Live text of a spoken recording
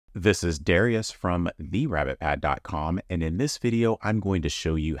This is Darius from therabbitpad.com, and in this video, I'm going to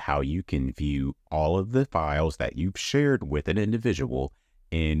show you how you can view all of the files that you've shared with an individual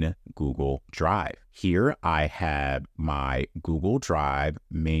in Google Drive. Here I have my Google Drive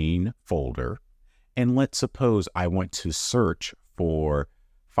main folder, and let's suppose I want to search for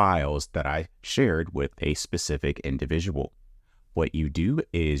files that I shared with a specific individual. What you do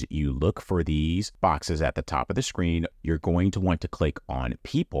is you look for these boxes at the top of the screen. You're going to want to click on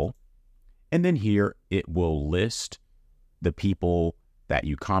People, and then here it will list the people that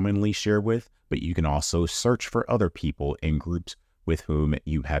you commonly share with, but you can also search for other people in groups with whom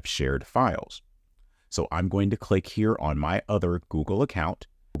you have shared files. So I'm going to click here on my other Google account.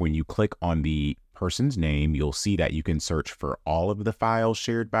 When you click on the person's name, you'll see that you can search for all of the files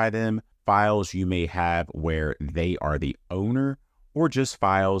shared by them, files you may have where they are the owner, or just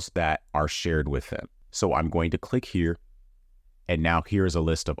files that are shared with them. So I'm going to click here, and now here's a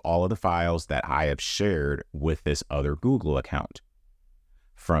list of all of the files that I have shared with this other Google account.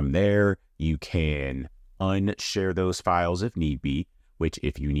 From there, you can unshare those files if need be, which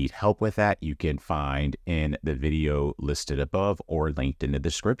if you need help with that, you can find in the video listed above or linked in the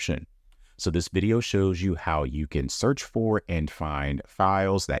description. So this video shows you how you can search for and find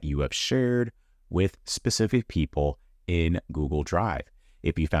files that you have shared with specific people in Google Drive.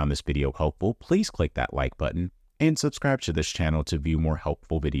 If you found this video helpful, please click that like button and subscribe to this channel to view more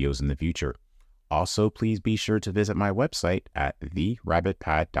helpful videos in the future. Also, please be sure to visit my website at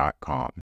therabbitpad.com.